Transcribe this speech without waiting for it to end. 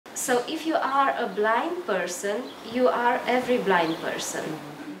So if you are a blind person, you are every blind person.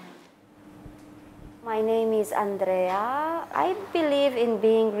 My name is Andrea. I believe in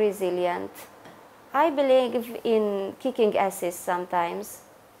being resilient. I believe in kicking asses sometimes.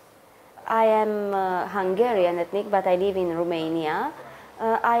 I am Hungarian ethnic, but I live in Romania.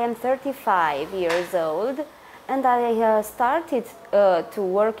 I am 35 years old, and I started to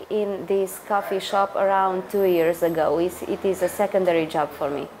work in this coffee shop around 2 years ago. It is a secondary job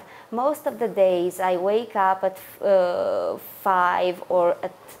for me. Most of the days I wake up at 5 or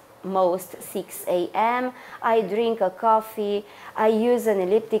at most 6 a.m. I drink a coffee, I use an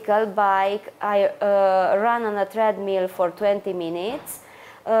elliptical bike, I run on a treadmill for 20 minutes.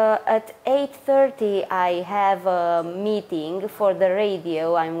 At 8:30 I have a meeting for the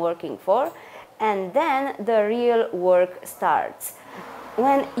radio I'm working for, and then the real work starts.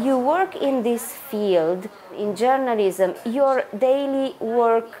 When you work in this field, in journalism, your daily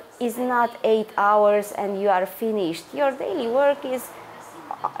work is not 8 hours and you are finished. Your daily work is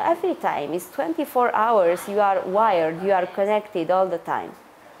every time, it's 24 hours, you are wired, you are connected all the time.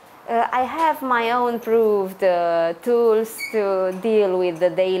 I have my own proved tools to deal with the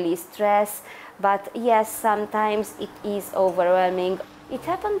daily stress, but yes, sometimes it is overwhelming. It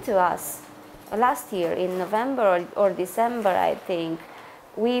happened to us last year in November or December, I think.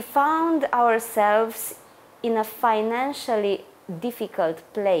 We found ourselves in a financially difficult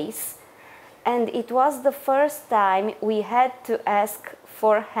place, and it was the first time we had to ask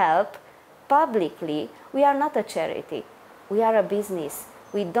for help publicly. We are not a charity, we are a business.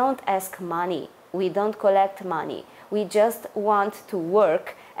 We don't ask money, we don't collect money. We just want to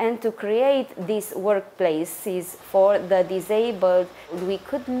work and to create these workplaces for the disabled. We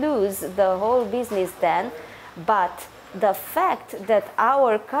could lose the whole business then, but the fact that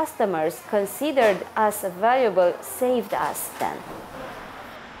our customers considered us valuable saved us then.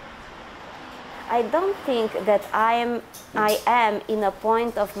 I don't think that I am in a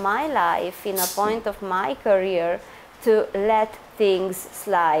point of my life, in a point of my career, to let things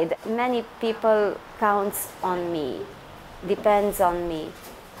slide. Many people count on me, depends on me.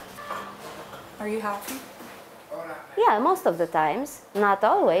 Are you happy? Yeah, most of the times, not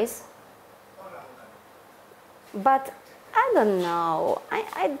always. But I don't know,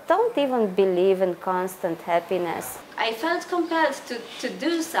 I don't even believe in constant happiness. I felt compelled to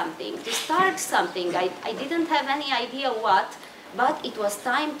do something, to start something. I didn't have any idea what, but it was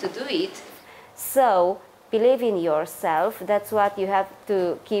time to do it. So, believe in yourself, that's what you have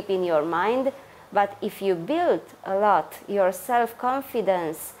to keep in your mind. But if you build a lot your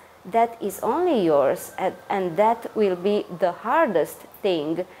self-confidence, that is only yours, and that will be the hardest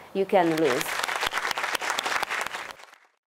thing you can lose.